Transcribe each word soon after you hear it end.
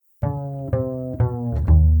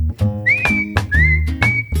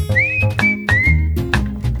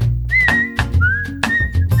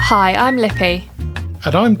Hi, I'm Lippy.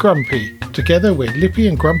 And I'm Grumpy. Together we're Lippy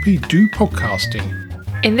and Grumpy Do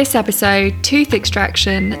Podcasting. In this episode, tooth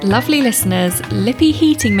extraction, lovely listeners, Lippy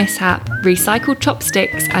heating mishap, recycled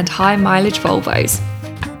chopsticks and high mileage Volvos.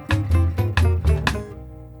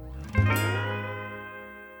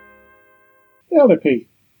 Yeah, Lippy.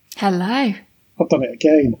 Hello. I've done it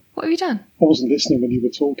again. What have you done? I wasn't listening when you were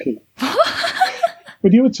talking.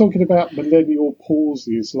 When you were talking about millennial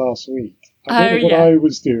pauses last week, I don't know what I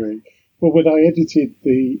was doing. But when I edited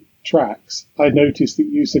the tracks, I noticed that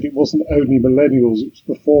you said it wasn't only millennials, it was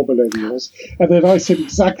before millennials. And then I said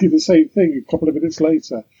exactly the same thing a couple of minutes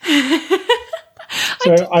later.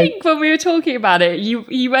 So I think when we were talking about it,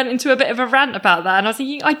 you went into a bit of a rant about that. And I was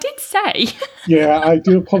thinking, I did say. Yeah, I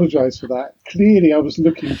do apologise for that. Clearly, I was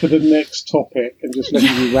looking for the next topic and just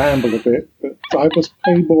letting you ramble a bit. But I must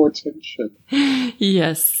pay more attention.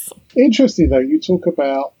 Yes. Interesting, though, you talk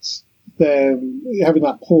about them having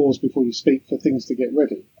that pause before you speak for things to get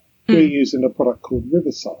ready. We're using a product called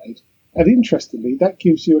Riverside. And interestingly, that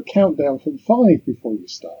gives you a countdown from 5 before you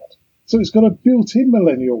start. So it's got a built-in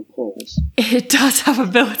millennial pause. It does have a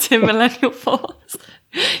built-in millennial pause.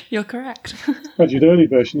 You're correct. But your early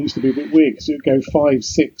version used to be a bit weird because it would go 5,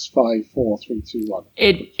 6, 5, 4, 3, 2, 1.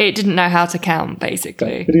 It didn't know how to count,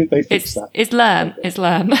 basically. But they fixed that. It's learn. It's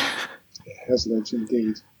learn. It has learnt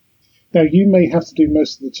indeed. Now, you may have to do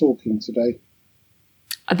most of the talking today.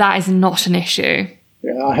 That is not an issue.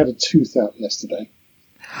 Yeah, I had a tooth out yesterday.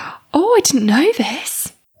 Oh, I didn't know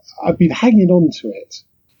this. I've been hanging on to it,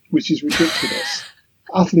 which is ridiculous.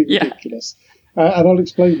 Utterly ridiculous. And I'll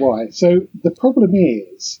explain why. So the problem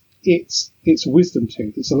is, it's wisdom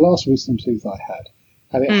tooth. It's the last wisdom tooth I had.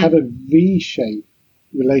 And it had a V-shaped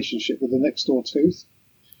relationship with the next door tooth.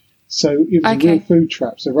 So it was a real food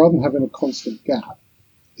trap. So rather than having a constant gap,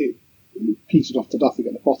 it petered off to nothing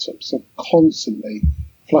at the bottom. So constantly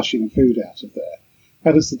flushing food out of there.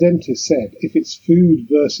 And as the dentist said, if it's food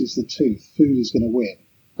versus the tooth, food is going to win.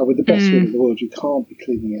 And with the best will in the world, you can't be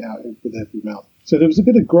cleaning it out with every mouth. So there was a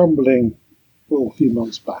bit of grumbling a few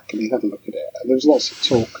months back, and he had a look at it. And there was lots of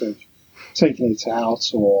talk of taking it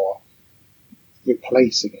out or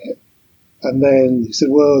replacing it. And then he said,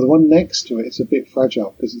 well, the one next to it is a bit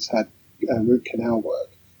fragile because it's had root canal work.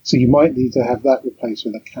 So you might need to have that replaced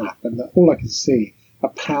with a cap. And all I could see, a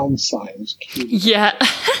pound sign was cute. Yeah.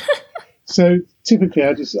 So typically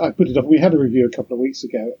I put it off. We had a review a couple of weeks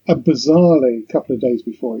ago, and bizarrely, a couple of days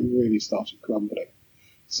before, it really started grumbling.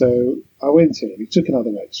 So I went in, he took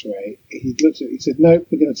another x-ray, he looked at it, he said, no,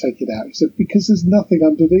 we're going to take it out. He said, because there's nothing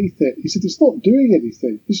underneath it. He said, it's not doing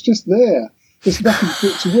anything. It's just there. There's nothing for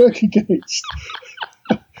it to work against.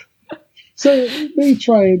 So me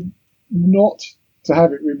trying not to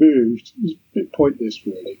have it removed was a bit pointless,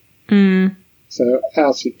 really. So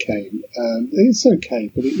out it came. It's okay,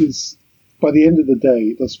 but it is... By the end of the day,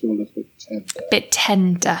 it does feel a little bit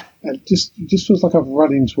tender. And it just feels like I've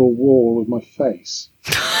run into a wall with my face.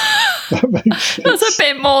 That makes sense. That's a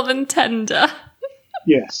bit more than tender.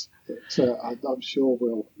 Yes. But, I'm sure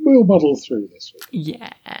we'll muddle through this week.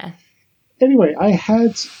 Yeah. Anyway, I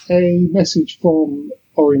had a message from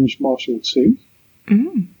Orange Marshall 2.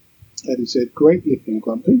 And he said, great Lippy and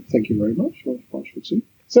Grumpy. Thank you very much, Orange Marshall 2.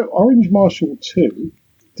 So Orange Marshall 2...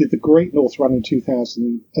 did the Great North Run in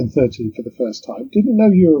 2013 for the first time. Didn't know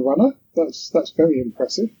you were a runner. That's very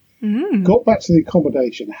impressive. Got back to the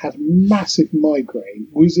accommodation, had massive migraine,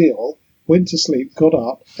 was ill, went to sleep, got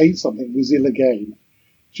up, ate something, was ill again.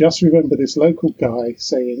 Just remember this local guy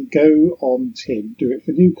saying, go on, Tim, do it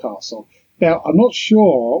for Newcastle. Now, I'm not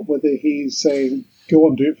sure whether he's saying, go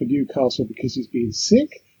on, do it for Newcastle because he's been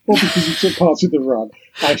sick or because he took part in the run.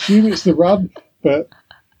 I assume it's the run, but...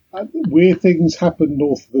 weird things happen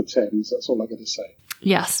north of the Thames, that's all I'm going to say.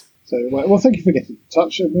 Yes. So, well, thank you for getting in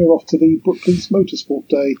touch. And we're off to the Brooklands Motorsport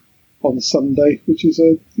Day on Sunday, which is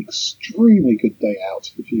an extremely good day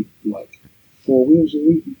out if you like 4 wheels or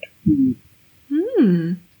even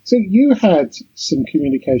 2. So you had some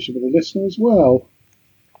communication with a listener as well.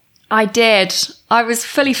 I did. I was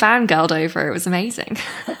fully fangirled over it. It was amazing.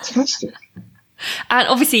 Fantastic. And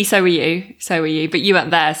obviously so were you. But you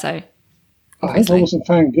weren't there, so... I hope I wasn't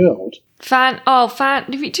fangirled.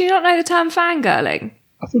 Do you not know the term fangirling?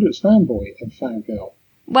 I thought it was fanboy and fangirl.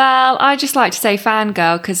 Well, I just like to say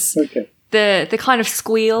fangirl because the kind of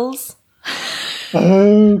squeals.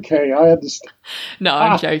 Okay, I understand. No,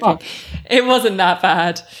 I'm joking. It wasn't that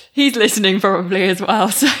bad. He's listening probably as well.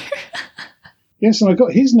 So. Yes, and I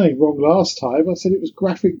got his name wrong last time. I said it was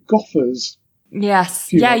Graphic Gophers.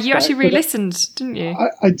 Yes. Yeah, you actually re-listened, didn't you?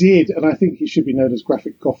 I did, and I think he should be known as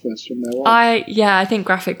Graphic Gophers from now on. I think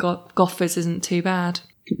Graphic Gophers isn't too bad.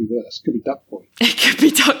 could be worse. Could be Duck Boy. It could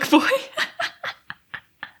be Duck Boy.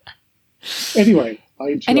 Anyway, I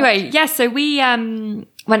interrupt. Anyway, yeah, so we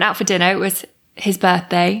went out for dinner. It was his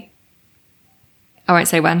birthday. I won't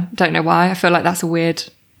say when. Don't know why. I feel like that's a weird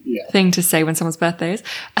thing to say when someone's birthday is.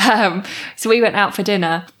 So we went out for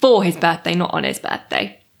dinner for his birthday, not on his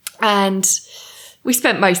birthday. And we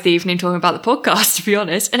spent most of the evening talking about the podcast, to be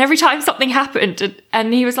honest. And every time something happened,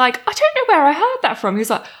 and he was like, I don't know where I heard that from. He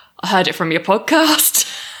was like, I heard it from your podcast.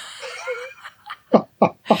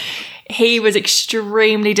 He was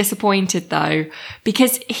extremely disappointed, though,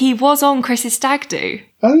 because he was on Chris's stag do.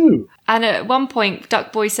 Oh. And at one point,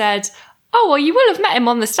 Duck Boy said, oh, well, you will have met him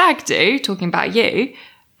on the stag do, talking about you.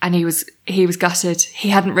 And he was gutted. He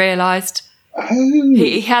hadn't realised. Oh.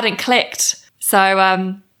 He hadn't clicked.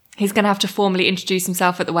 So he's going to have to formally introduce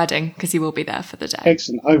himself at the wedding because he will be there for the day.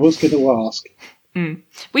 Excellent. I was going to ask.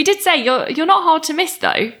 We did say you're not hard to miss,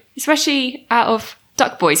 though, especially out of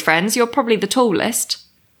Duck Boy's friends. You're probably the tallest.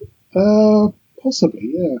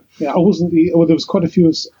 Possibly, yeah. Yeah, I wasn't there was quite a few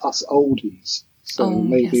of us oldies. So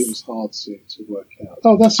maybe it was hard to work out.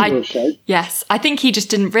 Oh, that's a real shame. Yes. I think he just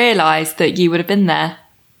didn't realise that you would have been there.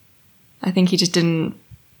 I think he just didn't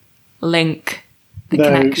link the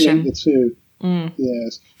connection. The two.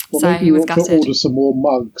 Yes. Well, so maybe he was to gutted. order some more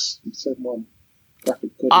mugs and send one.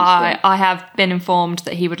 I have been informed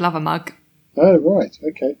that he would love a mug. Oh, right.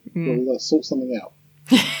 Okay. We'll sort something out.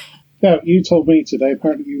 Now, you told me today,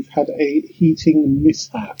 apparently you've had a heating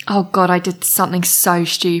mishap. Oh, God, I did something so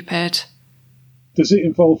stupid. Does it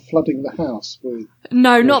involve flooding the house with...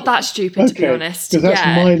 No, not that stupid, to be honest. Because that's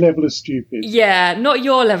my level of stupid. Yeah, not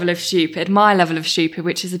your level of stupid, my level of stupid,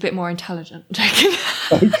 which is a bit more intelligent.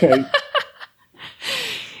 Okay.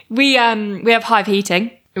 We have Hive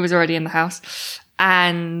heating. It was already in the house.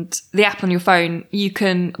 And the app on your phone,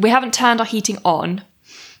 we haven't turned our heating on,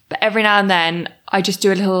 but every now and then I just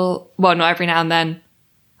do a little, well, not every now and then.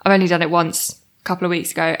 I've only done it once a couple of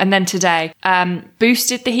weeks ago. And then today,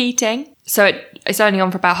 boosted the heating. So it's only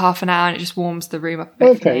on for about half an hour and it just warms the room up a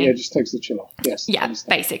bit. Okay, yeah, just takes the chill off. Yes. Yeah,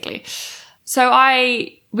 basically. So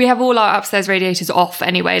we have all our upstairs radiators off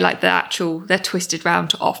anyway, like they're twisted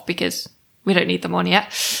round to off because we don't need them on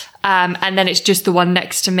yet. And then it's just the one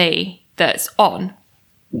next to me that's on.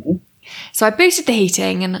 Mm-hmm. So I boosted the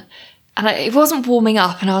heating and it wasn't warming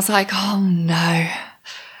up and I was like, oh no.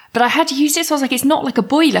 But I had used it, so I was like, it's not like a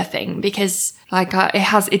boiler thing because like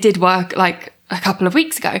it did work like a couple of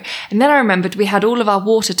weeks ago. And then I remembered we had all of our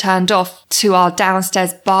water turned off to our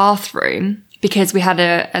downstairs bathroom because we had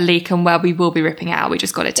a leak and where we will be ripping out. We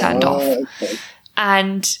just got it turned off. Okay.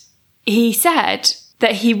 And he said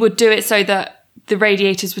that he would do it so that the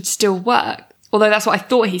radiators would still work. Although that's what I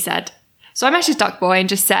thought he said. So I messaged Duck Boy and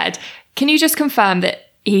just said, can you just confirm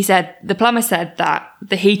that he said, the plumber said that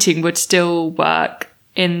the heating would still work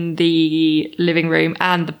in the living room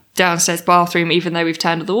and the downstairs bathroom, even though we've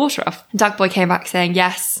turned all the water off. And Duck Boy came back saying,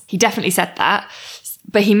 yes, he definitely said that.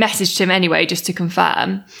 But he messaged him anyway, just to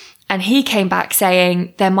confirm. And he came back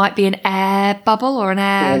saying there might be an air bubble or an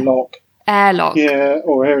airlock. Airlock. Yeah,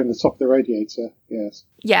 or air in the top of the radiator. Yes.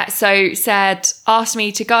 Yeah, so asked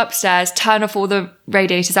me to go upstairs, turn off all the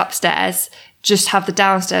radiators upstairs, just have the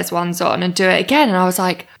downstairs ones on and do it again. And I was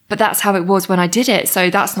like, but that's how it was when I did it. So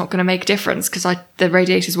that's not going to make a difference because the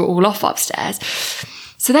radiators were all off upstairs.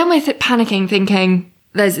 So then we're panicking, thinking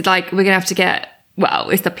we're going to have to get, well,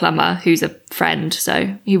 it's the plumber who's a friend,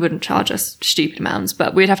 so he wouldn't charge us stupid amounts,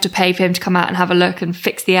 but we'd have to pay for him to come out and have a look and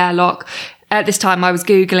fix the airlock. At this time, I was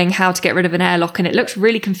Googling how to get rid of an airlock and it looked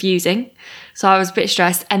really confusing. So I was a bit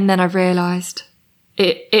stressed. And then I realised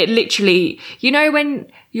it literally,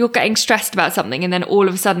 when you're getting stressed about something and then all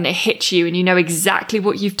of a sudden it hits you and you know exactly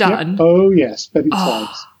what you've done. Yep. Oh, yes, many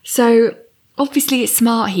times. So obviously it's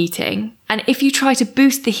smart heating. And if you try to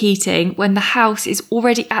boost the heating when the house is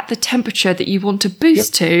already at the temperature that you want to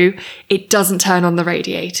boost to, it doesn't turn on the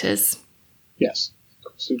radiators. Yes.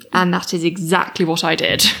 And that is exactly what I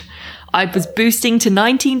did. I was boosting to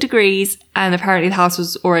 19 degrees and apparently the house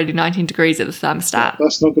was already 19 degrees at the thermostat.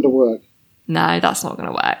 That's not going to work. No, that's not going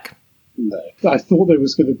to work. No. I thought there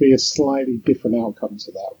was going to be a slightly different outcome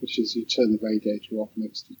to that, which is you turn the radiator off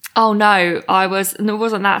next to you. Oh, no, it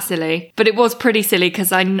wasn't that silly. But it was pretty silly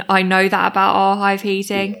because I know that about our Hive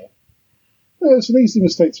heating. Yeah. Well, it's an easy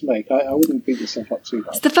mistake to make. I wouldn't beat yourself up too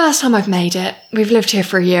much. It's the first time I've made it. We've lived here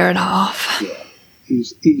for a year and a half. Yeah,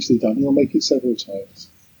 easily done. You'll make it several times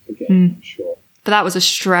again, I'm sure. But that was a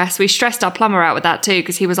stress. We stressed our plumber out with that too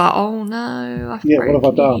because he was like, oh, no. What have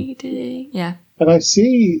I done? Yeah. And I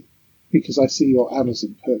see, because I see your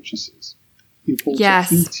Amazon purchases, You bought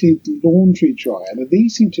Yes. a heated laundry dryer. And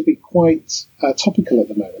these seem to be quite topical at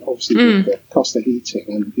the moment, obviously with the cost of heating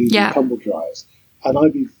and using tumble dryers. And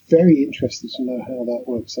I'd be very interested to know how that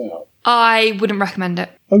works out. I wouldn't recommend it.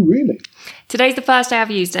 Oh, really? Today's the first day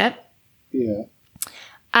I've used it. Yeah.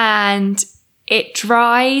 And it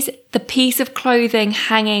dries the piece of clothing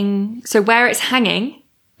hanging. So where it's hanging,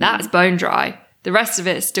 that's bone dry. The rest of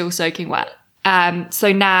it is still soaking wet.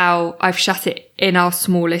 So now I've shut it in our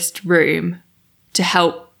smallest room to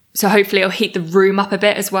help. So hopefully it'll heat the room up a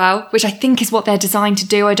bit as well, which I think is what they're designed to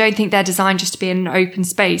do. I don't think they're designed just to be in an open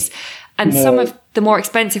space. And some of the more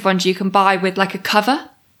expensive ones you can buy with like a cover,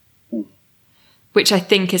 which I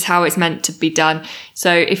think is how it's meant to be done.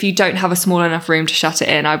 So if you don't have a small enough room to shut it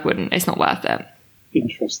in, I wouldn't. It's not worth it.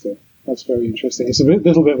 Interesting. That's very interesting. It's a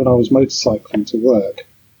little bit when I was motorcycling to work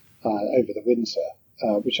over the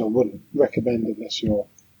winter, which I wouldn't recommend unless you're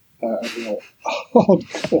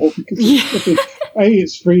hardcore, because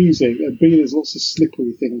it's freezing, and B, there's lots of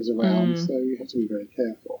slippery things around, so you have to be very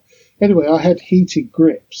careful. Anyway, I had heated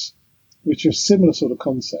grips, which are a similar sort of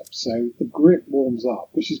concept. So the grip warms up,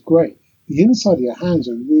 which is great. The inside of your hands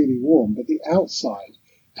are really warm, but the outside,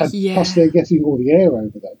 and plus they're getting all the air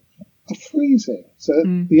over them, are freezing. So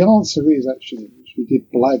the answer is actually, which we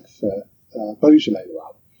did blag for Beaujolais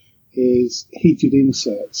Run, is heated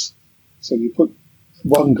inserts. So you put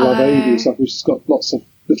one glove over yourself, which has got lots of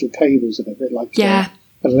little cables in it, a bit like an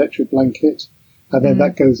electric blanket, and then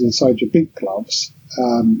that goes inside your big gloves.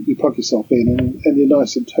 You plug yourself in, and you're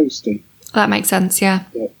nice and toasty. That makes sense, yeah.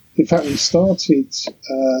 In fact, we started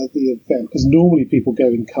the event, because normally people go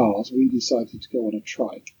in cars. We decided to go on a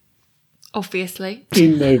trike. Obviously.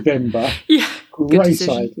 In November. Great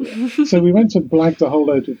idea. So we went and blagged a whole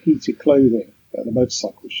load of heated clothing at the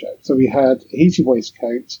motorcycle show. So we had a heated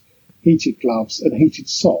waistcoat, heated gloves, and heated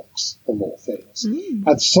socks, of all things.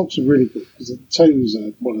 And socks are really good, because the toes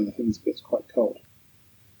are one of the things that gets quite cold.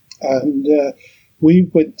 And we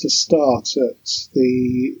went to start at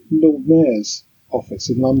the Lord Mayor's office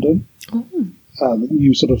in London, the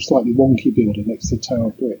new sort of slightly wonky building next to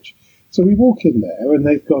Tower Bridge. So we walk in there, and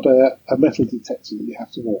they've got a metal detector that you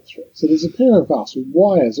have to walk through. So there's a pair of us with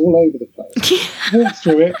wires all over the place. Walk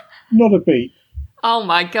through it, not a beep. Oh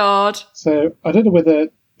my God. So I don't know whether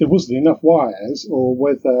there wasn't enough wires or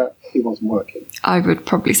whether it wasn't working. I would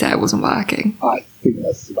probably say it wasn't working. I think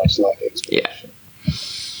that's the most likely explanation.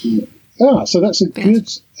 So that's a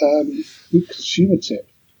good consumer tip.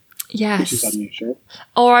 Yes. Which is unusual.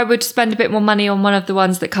 Or I would spend a bit more money on one of the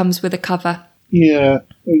ones that comes with a cover. Yeah.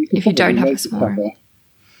 Well, if you don't have a small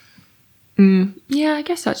room. Yeah, I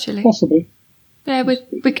guess actually. Possibly. Yeah, we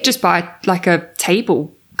could just buy like a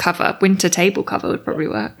table cover. Winter table cover would probably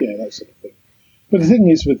work. Yeah, that sort of thing. But the thing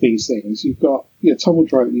is with these things, you've got, tumble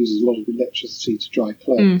dryer uses a lot of electricity to dry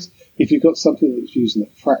clothes. If you've got something that's using a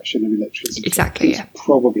fraction of electricity, it's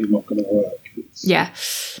probably not going to work.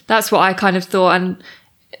 That's what I kind of thought. And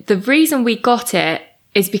the reason we got it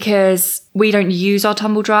is because we don't use our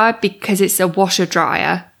tumble dryer because it's a washer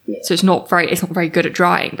dryer. So it's not very good at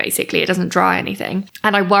drying, basically. It doesn't dry anything.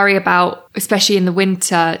 And I worry about, especially in the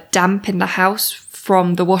winter, damp in the house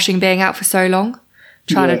from the washing being out for so long,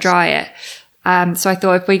 trying to dry it. So I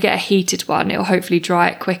thought if we get a heated one, it'll hopefully dry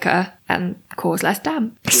it quicker and cause less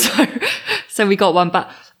damp. So we got one,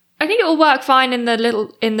 but I think it will work fine in the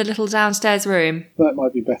little downstairs room. That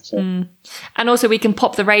might be better. And also we can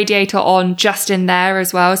pop the radiator on just in there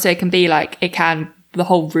as well, so it can be like the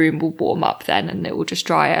whole room will warm up then, and it will just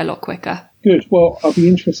dry it a lot quicker. Good. Well, I'll be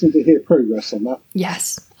interested to hear progress on that.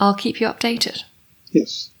 Yes, I'll keep you updated.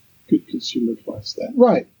 Yes, good consumer advice there.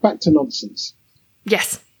 Right, back to nonsense.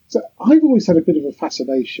 Yes. So I've always had a bit of a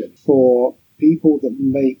fascination for people that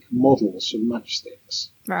make models from matchsticks.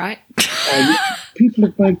 Right. And people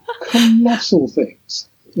have made colossal things,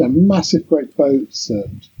 massive great boats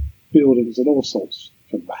and buildings and all sorts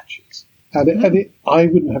from matches. And I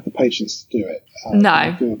wouldn't have the patience to do it. No.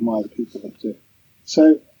 I do admire the people that do.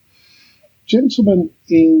 So, a gentleman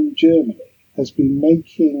in Germany has been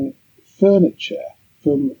making furniture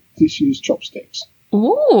from disused chopsticks.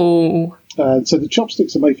 Ooh. So the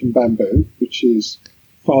chopsticks are made from bamboo, which is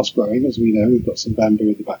fast growing, as we know. We've got some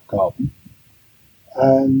bamboo in the back garden.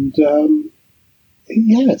 And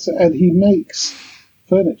he makes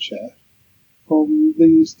furniture from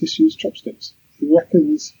these disused chopsticks. He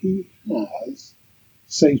reckons he has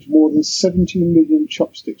saved more than 17 million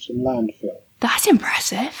chopsticks from landfill. That's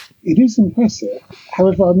impressive. It is impressive.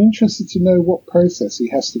 However, I'm interested to know what process he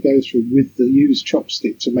has to go through with the used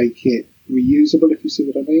chopstick to make it reusable, if you see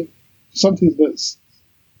what I mean. Something that's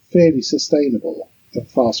fairly sustainable and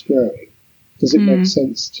fast growing. Does it make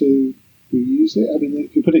sense to reuse it. I mean,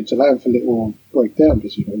 if you put it to landfill, it will break down,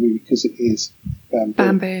 presumably, because it is bamboo.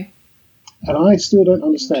 Bamboo. And I still don't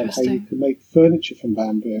understand how you Interesting. can make furniture from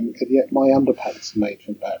bamboo, and yet my underpants are made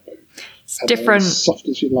from bamboo. It's And they're different. as soft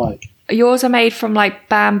as you like. Yours are made from like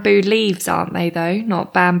bamboo leaves, aren't they, though?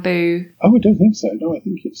 Not bamboo, Oh, I don't think so. No, I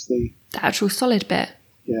think it's the... the actual solid bit.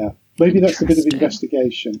 Yeah. Maybe that's a bit of Interesting.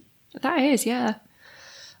 investigation. That is, yeah.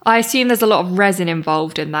 I assume there's a lot of resin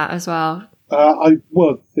involved in that as well.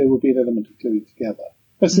 Well, there will be an element of gluing together.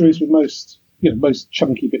 As there is with most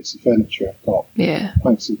chunky bits of furniture I've got. Yeah.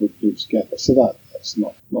 Planks of wood glued together. So that's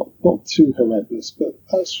not too horrendous, but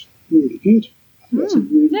that's really good. That's a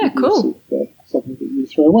really Yeah, good cool. use of, something that you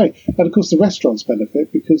throw away. And of course the restaurants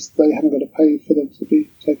benefit because they haven't got to pay for them to be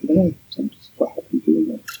taken away. So I'm just quite happy doing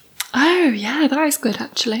that. Oh, yeah, that is good,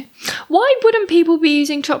 actually. Why wouldn't people be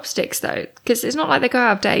using chopsticks, though? Because it's not like they go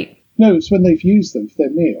out of date. No, it's when they've used them for their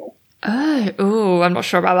meal. Oh, I'm not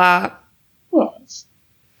sure about that. Well,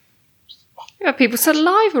 You have people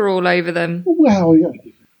saliva all over them. yeah.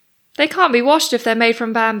 They can't be washed if they're made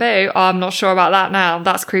from bamboo. Oh, I'm not sure about that now.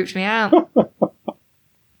 That's creeped me out.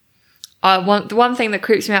 The one thing that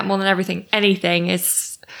creeps me out more than anything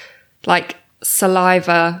is like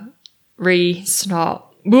saliva, snot.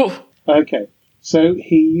 Woo. Okay, so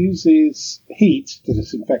he uses heat to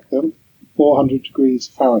disinfect them, 400 degrees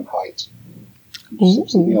Fahrenheit, which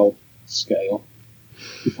is the old scale.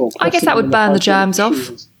 Before I guess pressing that would on burn the piping germs off.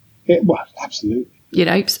 machines. Well, absolutely. You'd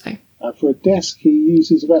hope so. For a desk, he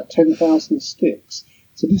uses about 10,000 sticks.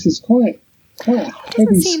 So this is quite a Doesn't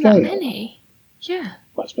heavy seem scale. that many. Yeah.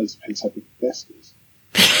 Well, I suppose it depends how big the desk is.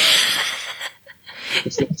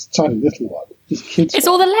 It's a tiny little one. It's kids. It's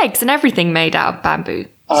all the legs and everything made out of bamboo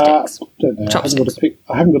sticks. Don't know. Chopsticks.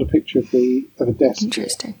 I haven't got a picture of a desk.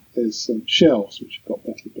 Interesting. There's some shelves which have got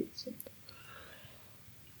metal bits in.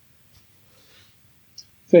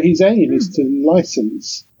 So his aim is to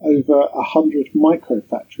license over 100 micro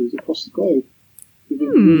factories across the globe, giving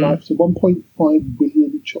new life to 1.5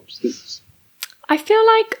 billion chopsticks. I feel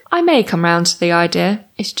like I may come round to the idea.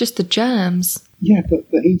 It's just the germs. Yeah, but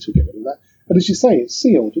the heat will get rid of that. And as you say, it's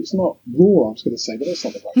sealed. It's not raw, I was going to say, but that's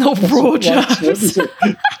not the right Not that's raw not the right germs. term, is it?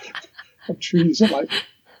 It's not like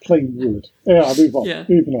plain wood. Yeah, I'll move on. Yeah.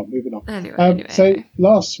 Moving on. Anyway. So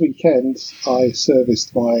last weekend, I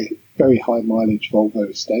serviced my very high mileage Volvo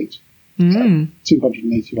estate,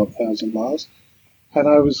 281,000 miles, and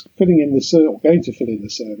I was going to fill in the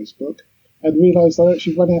service book, and realised I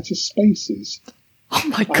actually run out of spaces. Oh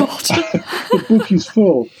my God. The book is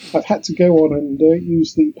full. I've had to go on and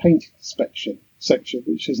use the paint inspection section,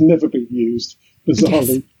 which has never been used,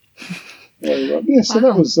 bizarrely. So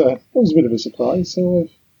that was a bit of a surprise. So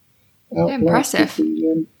I've outlasted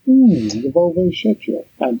impressive. the Volvo schedule.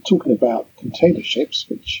 And talking about container ships,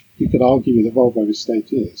 which you could argue the Volvo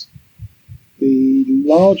estate is, the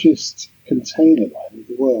largest container line in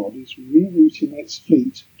the world is rerouting its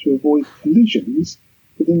fleet to avoid collisions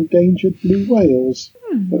with endangered blue whales.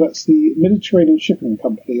 So that's the Mediterranean Shipping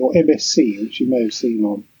Company, or MSC, which you may have seen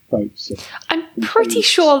on boats. I'm pretty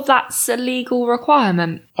sure that's a legal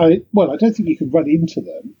requirement. I don't think you can run into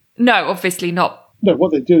them. No, obviously not. No,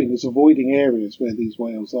 what they're doing is avoiding areas where these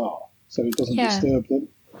whales are, so it doesn't Yeah. disturb them.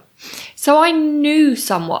 So I knew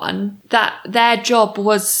someone that their job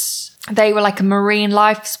was, they were like a marine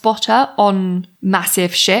life spotter on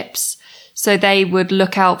massive ships. So they would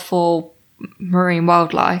look out for marine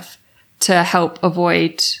wildlife to help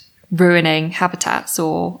avoid ruining habitats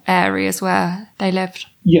or areas where they lived.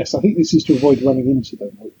 Yes, I think this is to avoid running into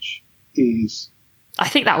them, which is I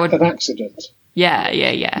think that would, an accident. yeah.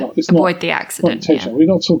 No, it's Avoid not- the Not accident. intentional. Yeah.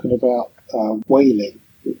 We're not talking about whaling,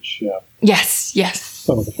 which Yes.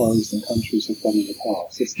 some of the Far Eastern countries have done in the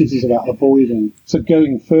past. This is about avoiding, so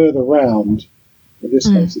going further round, in this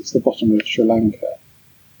case it's the bottom of Sri Lanka,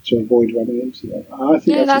 to avoid running into them. I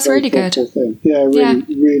think that's a very really good. thoughtful thing. Yeah,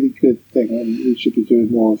 really good thing, and we should be doing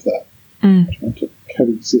more of that. Trying to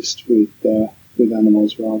coexist with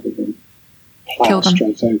animals rather than plough Kill them.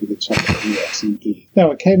 straight over the top of them. Yes, indeed.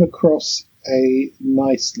 Now, I came across a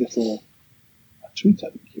nice little tweet, I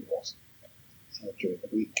think it was, during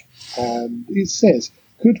the week. And it says,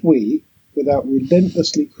 could we, without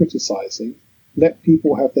relentlessly criticising, let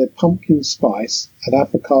people have their pumpkin spice and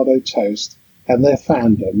avocado toast and their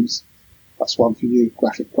fandoms? That's one for you,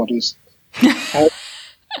 graphic podders.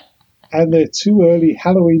 And their too early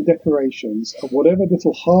Halloween decorations and whatever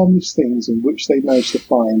little harmless things in which they manage to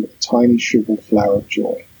find a tiny shriveled flower of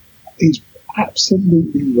joy. He's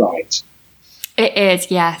absolutely right. It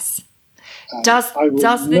is, yes. Does I will this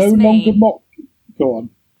no longer mean mock. Go on.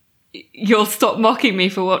 you'll stop mocking me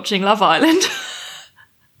for watching Love Island?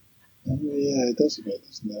 Yeah, it does a bit,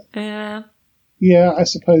 doesn't it? Yeah. Yeah, I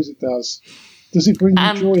suppose it does. Does it bring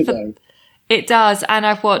you joy, though? It does, and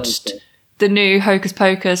I've watched the new Hocus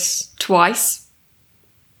Pocus twice.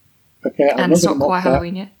 Okay, and it's not quite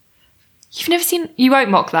Halloween yet. You've never seen... You won't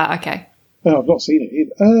mock that, okay. No, I've not seen it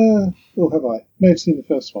either. Or have I? May have seen the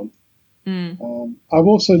first one. I'm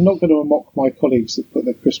also not going to mock my colleagues that put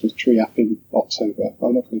their Christmas tree up in October.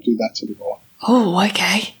 I'm not going to do that anymore. Oh,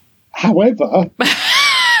 okay. However,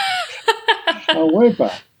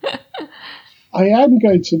 I am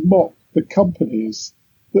going to mock the companies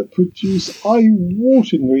that produce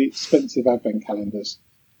eye-wateringly expensive advent calendars.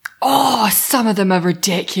 Oh, some of them are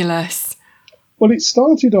ridiculous. Well, it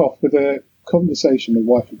started off with a conversation with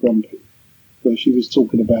Wife of Grumpy, where she was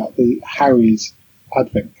talking about the Harry's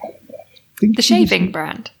advent calendar. The shaving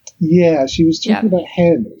brand? Yeah, she was talking about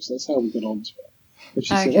hair mousse. That's how we got onto it. And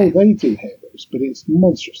she said, they do hair mousse, but it's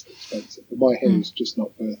monstrously expensive. And my hair is just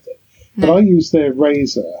not worth it. No. But I use their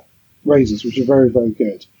razors, which are very, very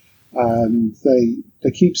good. And they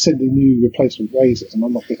keep sending new replacement razors, and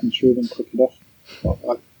I'm not getting through them quick enough.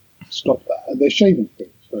 I stop that. And they're shaving things.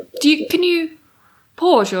 Can you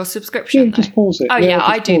pause your subscription? Yeah, just pause it. Oh, yeah,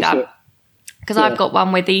 I do that. Because I've got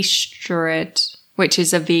one with Eastrid, which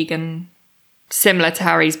is a vegan, similar to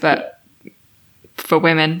Harry's, but for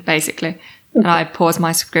women, basically. Okay. And I pause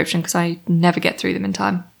my subscription because I never get through them in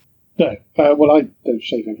time. No. Well, I don't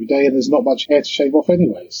shave every day, and there's not much hair to shave off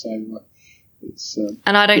anyway, so it's...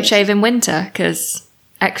 and I don't shave in winter because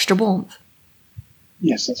extra warmth.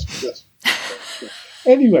 Yes, that's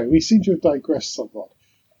Anyway, we seem to have digressed somewhat.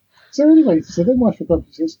 So anyway, so then Wife of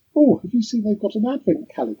Grumpy says, "Oh, have you seen they've got an advent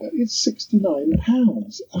calendar? It's £69."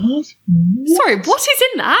 Sorry, what is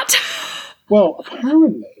in that? Well,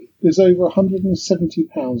 apparently there's over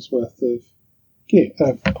 £170 worth of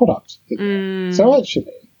product in there. So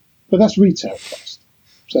actually, but that's retail cost.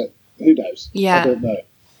 So who knows? Yeah. I don't know.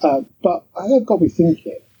 But that got me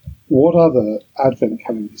thinking, what other advent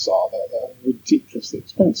calendars are there that are ridiculously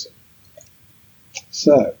expensive?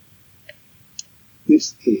 So,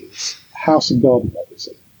 this is House and Garden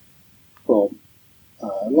magazine from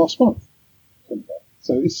last month.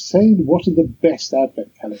 So it's saying, what are the best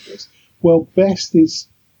advent calendars? Well, best is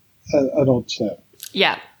an odd term.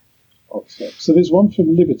 Yeah. Odd term. So there's one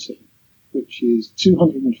from Liberty, which is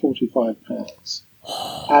 £245,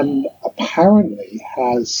 and apparently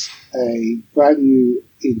has a value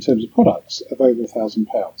in terms of products of over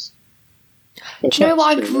 £1,000. Do you know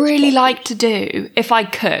what I'd really like to do, if I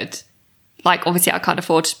could? Like, obviously I can't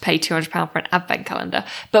afford to pay £200 for an advent calendar,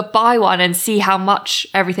 but buy one and see how much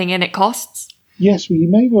everything in it costs. Yes, well, you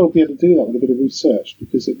may well be able to do that with a bit of research,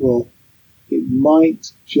 because it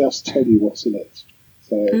might just tell you what's in it.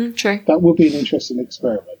 So true. That would be an interesting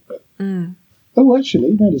experiment. But oh,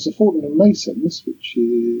 actually, no, there's a Fortnum & Mason's, which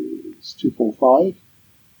is £245,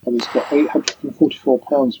 and it's got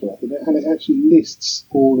 £844 worth in it, and it actually lists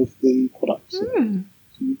all of the products in it.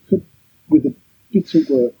 So you could, with a bit of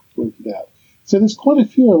work it out. So there's quite a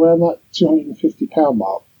few around that £250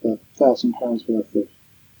 mark, £1,000 worth of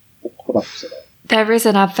products in it. There is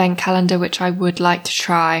an advent calendar which I would like to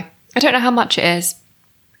try. I don't know how much it is,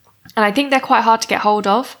 and I think they're quite hard to get hold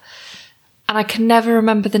of, and I can never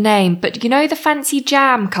remember the name, but you know the Fancy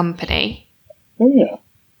Jam company? Oh yeah.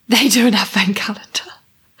 They do an advent calendar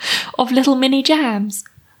of little mini jams.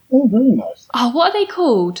 Oh, very nice. Oh, what are they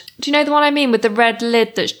called? Do you know the one I mean, with the red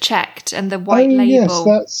lid that's checked and the white label? Yes,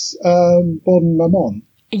 that's Bon Maman.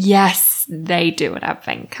 Yes, they do an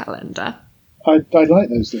advent calendar. I like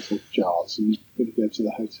those little jars, and you could go to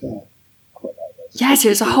the hotel. Quite like those. Yes, it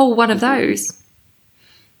was a whole one of those.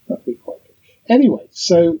 That'd be quite good. Anyway,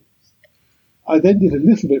 so I then did a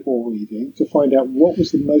little bit more reading to find out what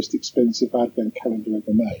was the most expensive advent calendar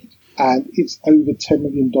ever made, and it's over $10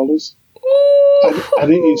 million.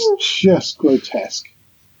 And it is just grotesque.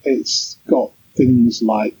 It's got things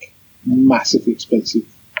like massively expensive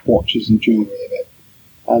watches and jewellery in it.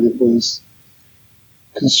 And it was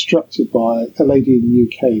constructed by a lady in the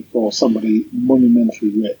UK for somebody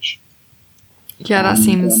monumentally rich. Yeah, that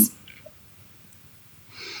seems...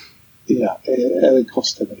 it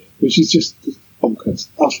cost $10 million, which is just bonkers,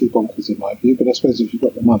 utterly bonkers in my view. But I suppose if you've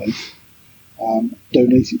got the money,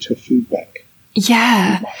 donate it to a food bank.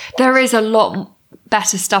 Yeah, there is a lot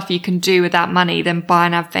better stuff you can do with that money than buy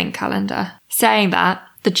an advent calendar. Saying that,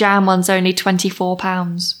 the jam one's only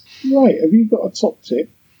 £24. Right, have you got a top tip?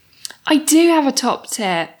 I do have a top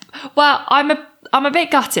tip. Well, I'm a bit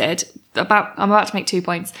gutted about... I'm about to make 2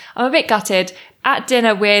 points. I'm a bit gutted. At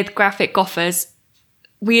dinner with Graphic Goffers,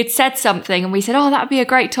 we had said something and we said, oh, that would be a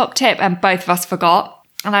great top tip, and both of us forgot.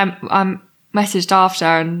 And I'm messaged after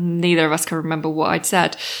and neither of us can remember what I'd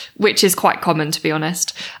said, which is quite common, to be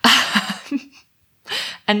honest.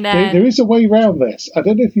 And then there is a way around this. I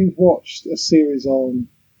don't know if you've watched a series on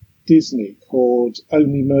Disney called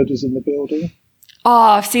Only Murders in the Building. Oh,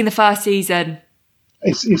 I've seen the first season.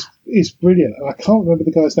 It's brilliant. And I can't remember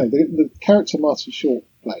the guy's name. The character Martin Short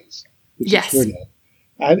plays, which is brilliant.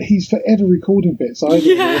 And he's forever recording bits,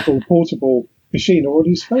 either on a little portable machine or on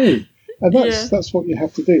his phone. And that's what you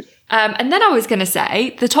have to do. And then I was going to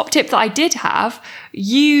say, the top tip that I did have,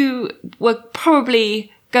 you were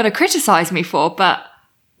probably going to criticise me for, but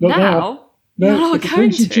now you're not if it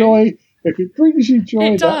brings you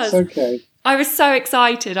joy, that's okay. I was so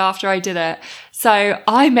excited after I did it. So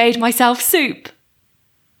I made myself soup.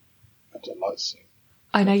 I don't like soup.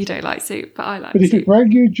 I know you don't like soup, but I like soup. But if it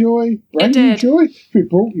brought you joy, if it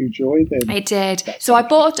brought you joy, then... It did. So I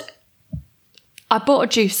bought a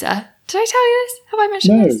juicer. Did I tell you this? Have I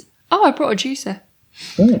mentioned this? Oh, I brought a juicer.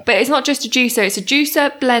 Oh. But it's not just a juicer. It's a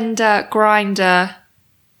juicer, blender, grinder,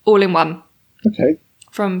 all in one. Okay.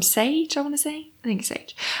 From Sage, I want to say. I think it's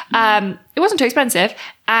Sage. It wasn't too expensive.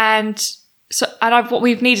 And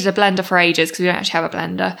we've needed a blender for ages because we don't actually have a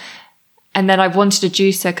blender. And then I wanted a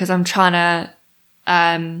juicer because I'm trying to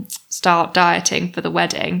start dieting for the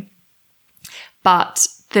wedding. But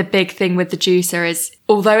the big thing with the juicer is,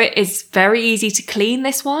 although it is very easy to clean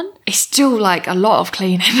this one, it's still like a lot of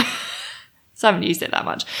cleaning. So I haven't used it that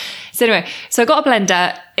much. So anyway, I got a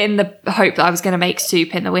blender in the hope that I was going to make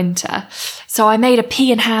soup in the winter. So I made a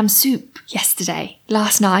pea and ham soup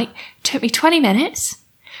last night. It took me 20 minutes.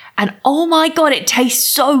 And oh my God, it tastes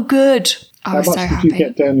so good. I was so happy. How much did you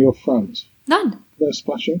get down your front? None. No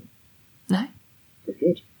splashing? No. Very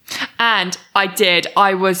good. And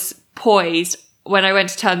I was poised. When I went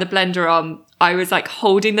to turn the blender on, I was like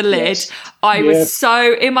holding the lid. Yes. I was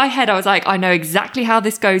so, in my head, I was like, I know exactly how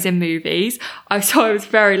this goes in movies. I was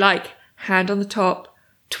very like, hand on the top,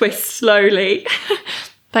 twist slowly.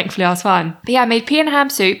 Thankfully, I was fine. But yeah, I made pea and ham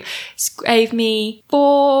soup. Gave me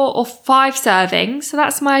 4 or 5 servings. So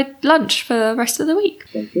that's my lunch for the rest of the week.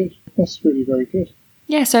 Very good. That's really very good.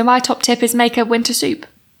 Yeah, so my top tip is make a winter soup.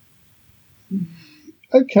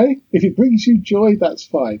 Okay. If it brings you joy, that's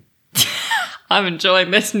fine. I'm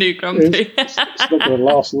enjoying this new Grumpy. It's not going to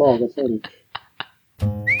last long, I tell you.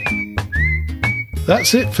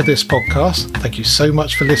 That's it for this podcast. Thank you so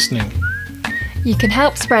much for listening. You can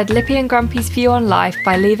help spread Lippy and Grumpy's view on life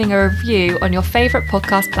by leaving a review on your favourite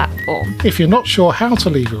podcast platform. If you're not sure how to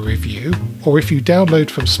leave a review, or if you download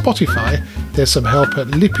from Spotify, there's some help at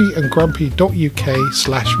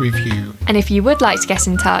lippyandgrumpy.uk/review. And if you would like to get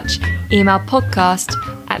in touch, email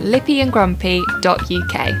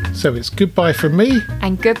podcast@lippyandgrumpy.uk. So it's goodbye from me.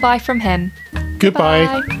 And goodbye from him.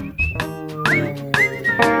 Goodbye. Goodbye.